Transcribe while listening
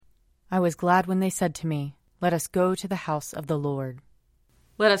I was glad when they said to me, "Let us go to the house of the Lord."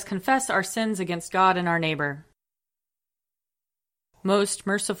 Let us confess our sins against God and our neighbor. Most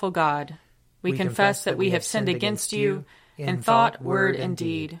merciful God, we confess that we have sinned against you in thought, word, and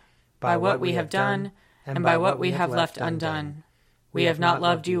deed, by what we have done and by what we have left undone. We have not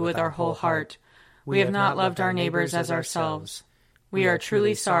loved you with our whole heart. We have not loved our neighbors as ourselves. We are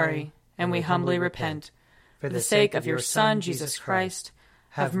truly sorry, and we humbly repent. For the sake of your Son, Jesus Christ,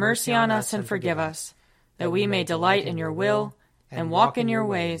 have mercy on us and forgive us, that we may delight in your will and walk in your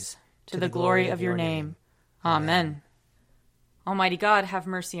ways, to the glory of your name. Amen. Almighty God, have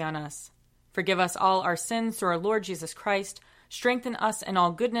mercy on us. Forgive us all our sins through our Lord Jesus Christ. Strengthen us in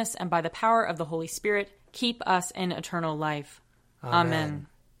all goodness, and by the power of the Holy Spirit, keep us in eternal life. Amen.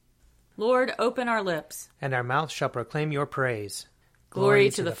 Lord, open our lips, and our mouth shall proclaim your praise. Glory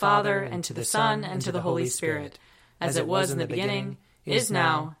to the Father, and to the Son, and to the Holy Spirit, as it was in the beginning, is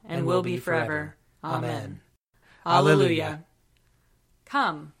now, and will be forever. Amen. Alleluia.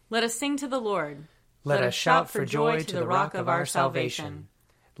 Come, let us sing to the Lord. Let us shout for joy to the rock of our salvation.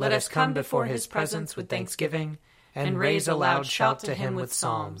 Let us come before his presence with thanksgiving, and raise a loud shout to him with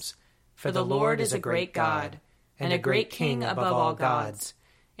psalms. For the Lord is a great God, and a great King above all gods.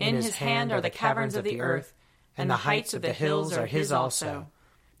 In his hand are the caverns of the earth, and the heights of the hills are his also.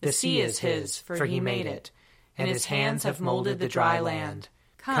 The sea is his, for he made it, and his hands have molded the dry land.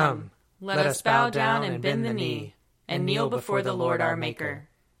 Come, let us bow down and bend the knee, and kneel before the Lord our Maker.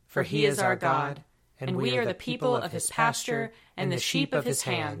 For he is our God, and we are the people of his pasture and the sheep of his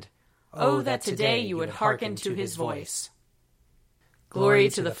hand. Oh, that today you would hearken to his voice. Glory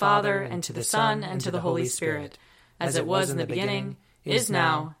to the Father, and to the Son, and to the Holy Spirit, as it was in the beginning, is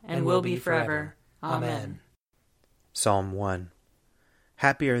now, and will be forever. Amen. Psalm 1.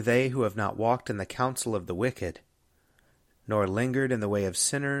 Happy are they who have not walked in the counsel of the wicked, nor lingered in the way of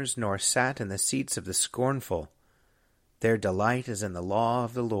sinners, nor sat in the seats of the scornful. Their delight is in the law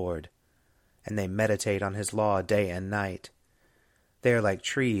of the Lord, and they meditate on his law day and night. They are like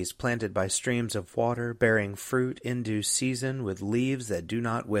trees planted by streams of water, bearing fruit in due season, with leaves that do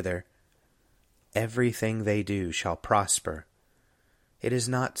not wither. Everything they do shall prosper. It is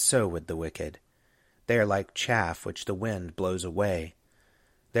not so with the wicked. They are like chaff which the wind blows away.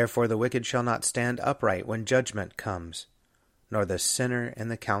 Therefore the wicked shall not stand upright when judgment comes, nor the sinner in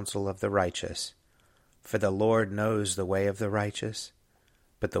the counsel of the righteous. For the Lord knows the way of the righteous,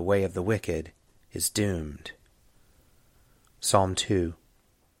 but the way of the wicked is doomed. Psalm 2.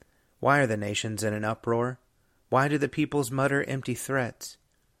 Why are the nations in an uproar? Why do the peoples mutter empty threats?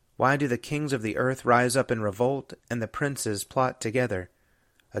 Why do the kings of the earth rise up in revolt, and the princes plot together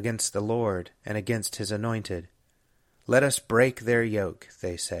against the Lord and against his anointed? Let us break their yoke,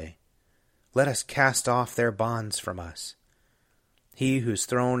 they say. Let us cast off their bonds from us. He whose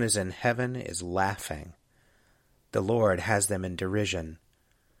throne is in heaven is laughing. The Lord has them in derision.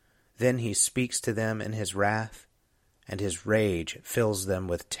 Then he speaks to them in his wrath, and his rage fills them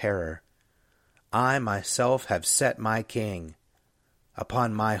with terror. I myself have set my king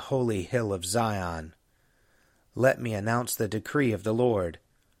upon my holy hill of Zion. Let me announce the decree of the Lord.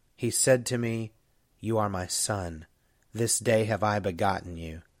 He said to me, You are my son. This day have I begotten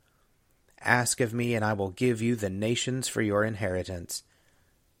you. Ask of me, and I will give you the nations for your inheritance,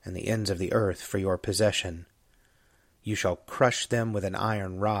 and the ends of the earth for your possession. You shall crush them with an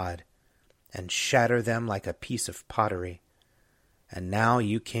iron rod, and shatter them like a piece of pottery. And now,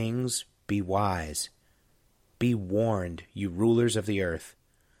 you kings, be wise. Be warned, you rulers of the earth.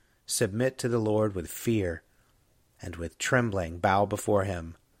 Submit to the Lord with fear, and with trembling bow before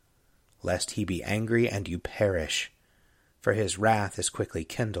him, lest he be angry and you perish, for his wrath is quickly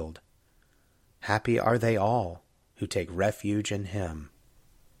kindled. Happy are they all who take refuge in him.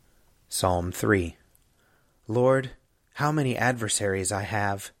 Psalm 3. Lord, how many adversaries I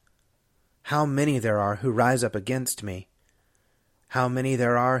have! How many there are who rise up against me! How many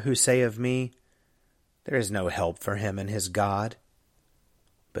there are who say of me, There is no help for him in his God.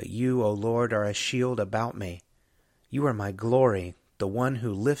 But you, O Lord, are a shield about me. You are my glory, the one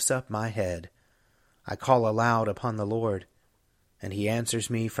who lifts up my head. I call aloud upon the Lord, and he answers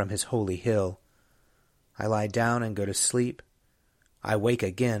me from his holy hill. I lie down and go to sleep. I wake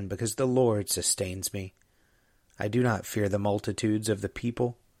again because the Lord sustains me. I do not fear the multitudes of the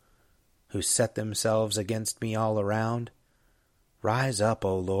people who set themselves against me all around. Rise up,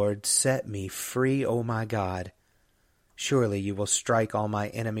 O Lord, set me free, O my God. Surely you will strike all my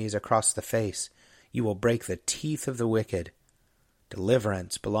enemies across the face. You will break the teeth of the wicked.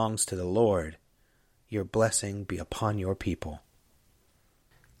 Deliverance belongs to the Lord. Your blessing be upon your people.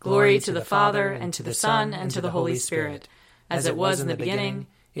 Glory to the Father, and to the Son, and to the Holy Spirit, as it was in the beginning,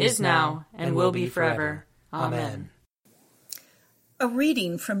 is now, and will be forever. Amen. A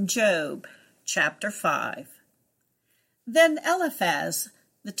reading from Job, chapter 5. Then Eliphaz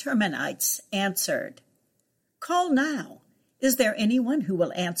the Temanite answered, Call now. Is there anyone who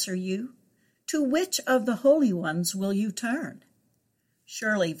will answer you? To which of the holy ones will you turn?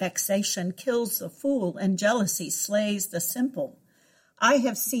 Surely vexation kills the fool, and jealousy slays the simple. I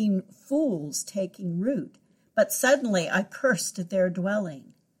have seen fools taking root, but suddenly I cursed their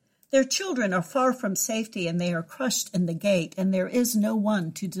dwelling. Their children are far from safety, and they are crushed in the gate, and there is no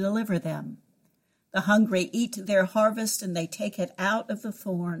one to deliver them. The hungry eat their harvest, and they take it out of the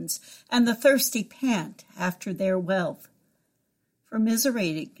thorns, and the thirsty pant after their wealth. For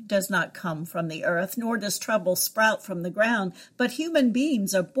misery does not come from the earth, nor does trouble sprout from the ground, but human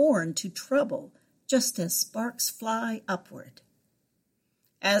beings are born to trouble, just as sparks fly upward.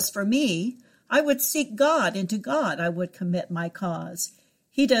 As for me, I would seek God, and to God I would commit my cause.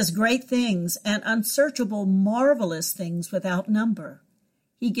 He does great things and unsearchable, marvelous things without number.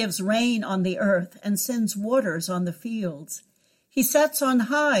 He gives rain on the earth and sends waters on the fields. He sets on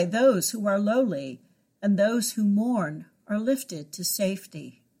high those who are lowly, and those who mourn are lifted to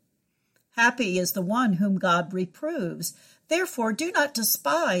safety. Happy is the one whom God reproves. Therefore do not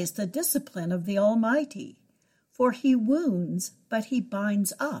despise the discipline of the Almighty. For he wounds, but he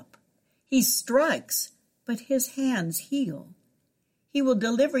binds up. He strikes, but his hands heal. He will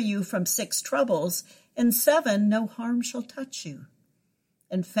deliver you from 6 troubles. In 7 no harm shall touch you.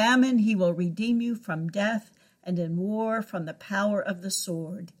 In famine he will redeem you from death, and in war from the power of the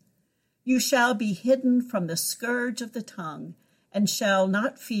sword. You shall be hidden from the scourge of the tongue, and shall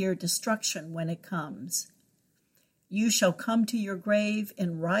not fear destruction when it comes. You shall come to your grave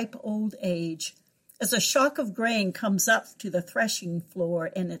in ripe old age, as a shock of grain comes up to the threshing floor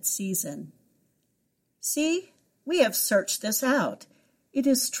in its season. See, we have searched this out. It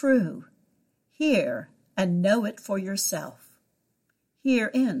is true. Hear and know it for yourself.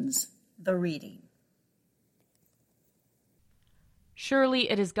 Here ends the reading. Surely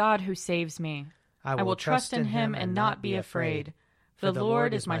it is God who saves me. I will trust in him and not be afraid. For the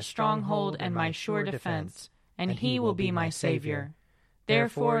Lord is my stronghold and my sure defense, and he will be my Savior.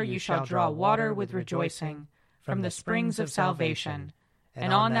 Therefore you shall draw water with rejoicing from the springs of salvation.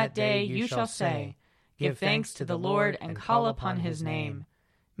 And on that day you shall say, Give thanks to the Lord and call upon his name.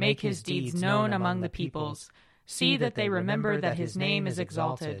 Make his deeds known among the peoples. See that they remember that his name is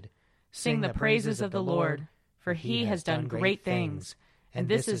exalted. Sing the praises of the Lord, for he has done great things, and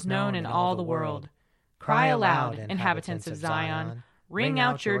this is known in all the world. Cry aloud, inhabitants of Zion, ring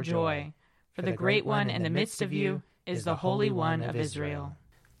out your joy, for the great one in the midst of you is the Holy One of Israel.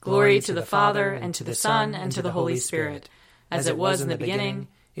 Glory to the Father, and to the Son, and to the Holy Spirit, as it was in the beginning,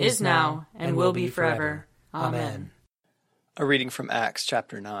 is now, and will be forever. Amen. A reading from Acts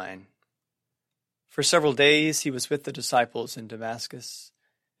chapter 9. For several days he was with the disciples in Damascus,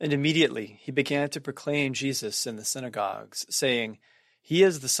 and immediately he began to proclaim Jesus in the synagogues, saying, He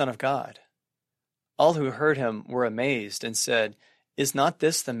is the Son of God. All who heard him were amazed and said, Is not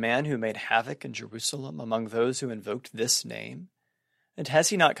this the man who made havoc in Jerusalem among those who invoked this name? And has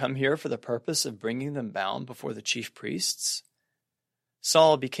he not come here for the purpose of bringing them bound before the chief priests?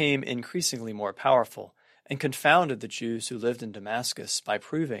 Saul became increasingly more powerful and confounded the Jews who lived in Damascus by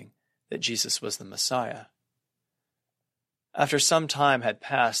proving that Jesus was the Messiah. After some time had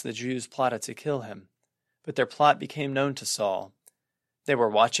passed, the Jews plotted to kill him, but their plot became known to Saul. They were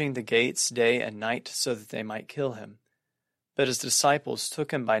watching the gates day and night so that they might kill him. But his disciples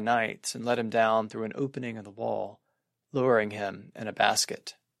took him by night and let him down through an opening in the wall, lowering him in a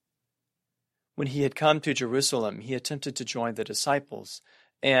basket. When he had come to Jerusalem, he attempted to join the disciples,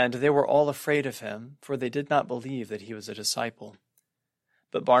 and they were all afraid of him, for they did not believe that he was a disciple.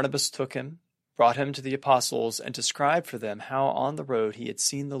 But Barnabas took him, brought him to the apostles, and described for them how on the road he had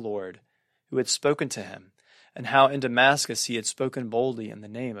seen the Lord, who had spoken to him, and how in Damascus he had spoken boldly in the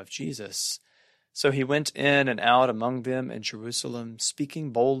name of Jesus. So he went in and out among them in Jerusalem,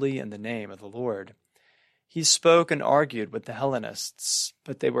 speaking boldly in the name of the Lord. He spoke and argued with the Hellenists,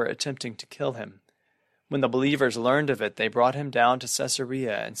 but they were attempting to kill him. When the believers learned of it, they brought him down to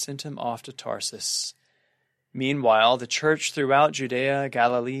Caesarea and sent him off to Tarsus. Meanwhile, the church throughout Judea,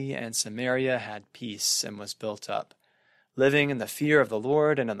 Galilee, and Samaria had peace and was built up. Living in the fear of the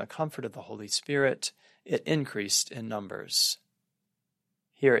Lord and in the comfort of the Holy Spirit, it increased in numbers.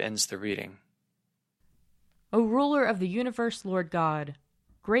 Here ends the reading. O ruler of the universe, Lord God,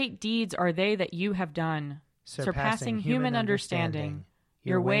 great deeds are they that you have done, surpassing human understanding.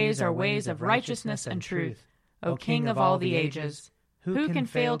 Your ways are ways of righteousness and truth, O King of all the ages. Who can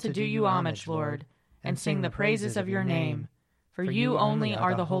fail to do you homage, Lord, and sing the praises of your name? for you only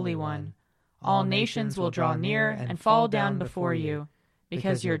are the Holy One. All nations will draw near and fall down before you,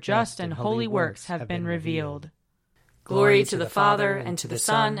 because your just and holy works have been revealed. Glory to the Father, and to the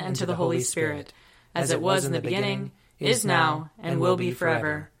Son, and to the Holy Spirit, as it was in the beginning, is now, and will be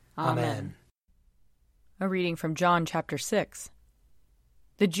forever. Amen. A reading from John chapter 6.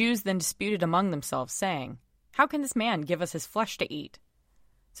 The Jews then disputed among themselves, saying, How can this man give us his flesh to eat?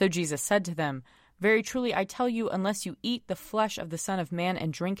 So Jesus said to them, Very truly I tell you, unless you eat the flesh of the Son of Man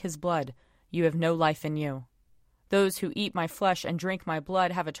and drink his blood, you have no life in you. Those who eat my flesh and drink my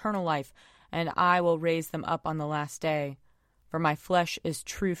blood have eternal life, and I will raise them up on the last day. For my flesh is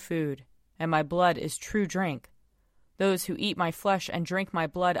true food, and my blood is true drink. Those who eat my flesh and drink my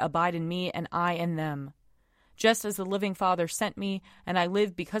blood abide in me, and I in them. Just as the living Father sent me, and I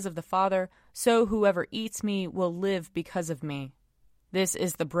live because of the Father, so whoever eats me will live because of me. This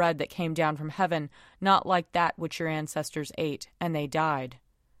is the bread that came down from heaven, not like that which your ancestors ate, and they died.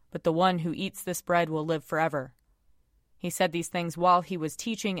 But the one who eats this bread will live forever. He said these things while he was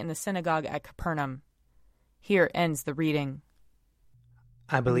teaching in the synagogue at Capernaum. Here ends the reading.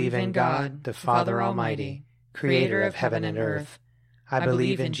 I believe in God, the Father Almighty, creator of heaven and earth. I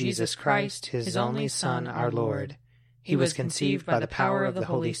believe in Jesus Christ, his only Son, our Lord. He was conceived by the power of the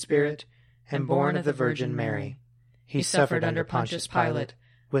Holy Spirit and born of the Virgin Mary. He suffered under Pontius Pilate,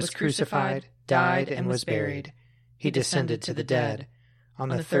 was crucified, died, and was buried. He descended to the dead. On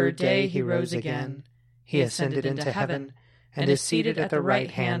the third day he rose again. He ascended into heaven, and is seated at the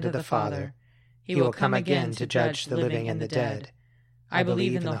right hand of the Father. He will come again to judge the living and the dead. I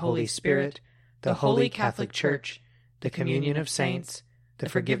believe in the Holy Spirit, the Holy Catholic Church, the communion of saints, the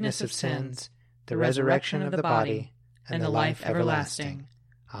forgiveness of sins, the resurrection of the body, and the life everlasting.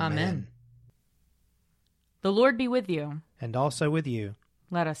 Amen. The Lord be with you. And also with you.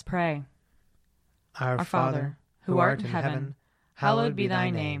 Let us pray. Our Father, who art in heaven, hallowed be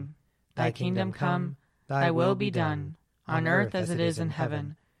thy name. Thy kingdom come, thy will be done, on earth as it is in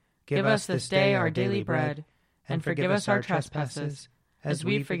heaven. Give us this day our daily bread, and forgive us our trespasses, as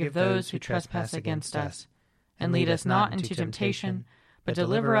we forgive those who trespass against us. And lead us not into temptation, but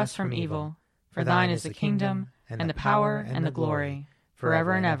deliver us from evil. For thine is the kingdom, and the power, and the glory,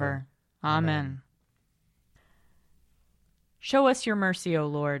 forever and ever. Amen. Show us your mercy, O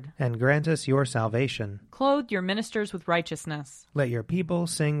Lord. And grant us your salvation. Clothe your ministers with righteousness. Let your people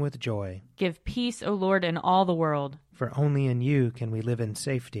sing with joy. Give peace, O Lord, in all the world. For only in you can we live in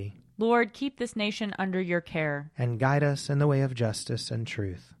safety. Lord, keep this nation under your care. And guide us in the way of justice and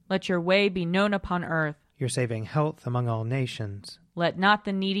truth. Let your way be known upon earth. Your saving health among all nations. Let not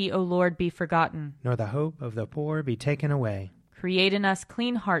the needy, O Lord, be forgotten. Nor the hope of the poor be taken away. Create in us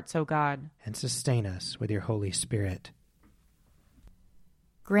clean hearts, O God. And sustain us with your Holy Spirit.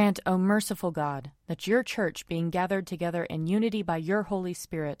 Grant, O merciful God, that your church, being gathered together in unity by your Holy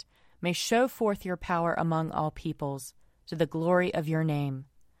Spirit, may show forth your power among all peoples, to the glory of your name.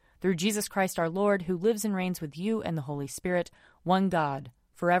 Through Jesus Christ our Lord, who lives and reigns with you and the Holy Spirit, one God,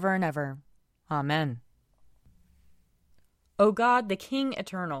 forever and ever. Amen. O God, the King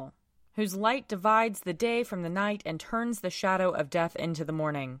eternal, whose light divides the day from the night and turns the shadow of death into the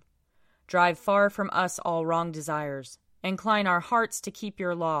morning, drive far from us all wrong desires. Incline our hearts to keep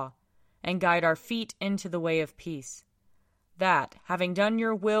your law, and guide our feet into the way of peace, that, having done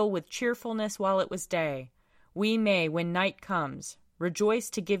your will with cheerfulness while it was day, we may, when night comes,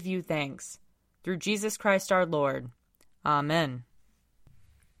 rejoice to give you thanks. Through Jesus Christ our Lord. Amen.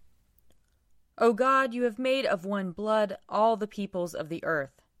 O God, you have made of one blood all the peoples of the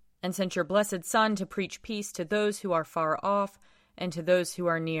earth, and sent your blessed Son to preach peace to those who are far off and to those who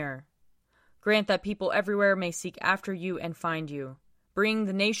are near. Grant that people everywhere may seek after you and find you. Bring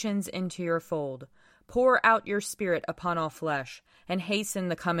the nations into your fold. Pour out your Spirit upon all flesh, and hasten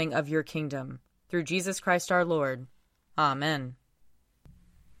the coming of your kingdom. Through Jesus Christ our Lord. Amen.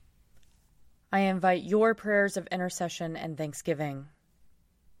 I invite your prayers of intercession and thanksgiving.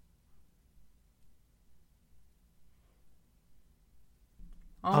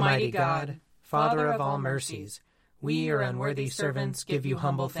 Almighty God, Father of all mercies, we, your unworthy servants, give you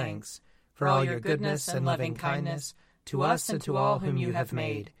humble thanks for all your goodness and loving kindness to us and to all whom you have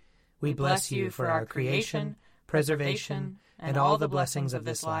made. We bless you for our creation, preservation, and all the blessings of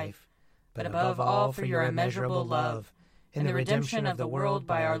this life, but above all for your immeasurable love in the redemption of the world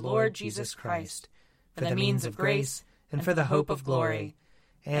by our Lord Jesus Christ, for the means of grace and for the hope of glory.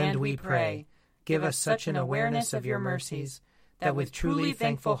 And we pray, give us such an awareness of your mercies that with truly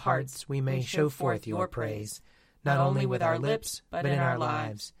thankful hearts we may show forth your praise, not only with our lips but in our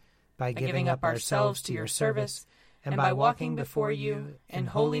lives, by giving up ourselves to your service, and by walking before you in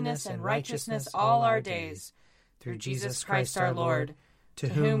holiness and righteousness all our days, through Jesus Christ our Lord, to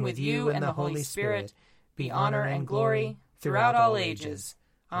whom with you and the Holy Spirit be honor and glory throughout all ages.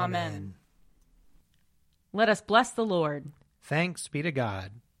 Amen. Let us bless the Lord. Thanks be to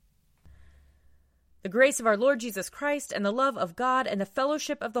God. The grace of our Lord Jesus Christ and the love of God and the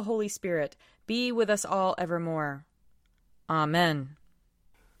fellowship of the Holy Spirit be with us all evermore. Amen.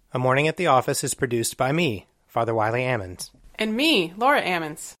 A Morning at the Office is produced by me, Father Wiley Ammons. And me, Laura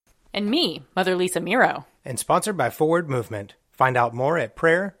Ammons. And me, Mother Lisa Meirow. And sponsored by Forward Movement. Find out more at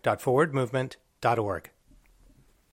prayer.forwardmovement.org.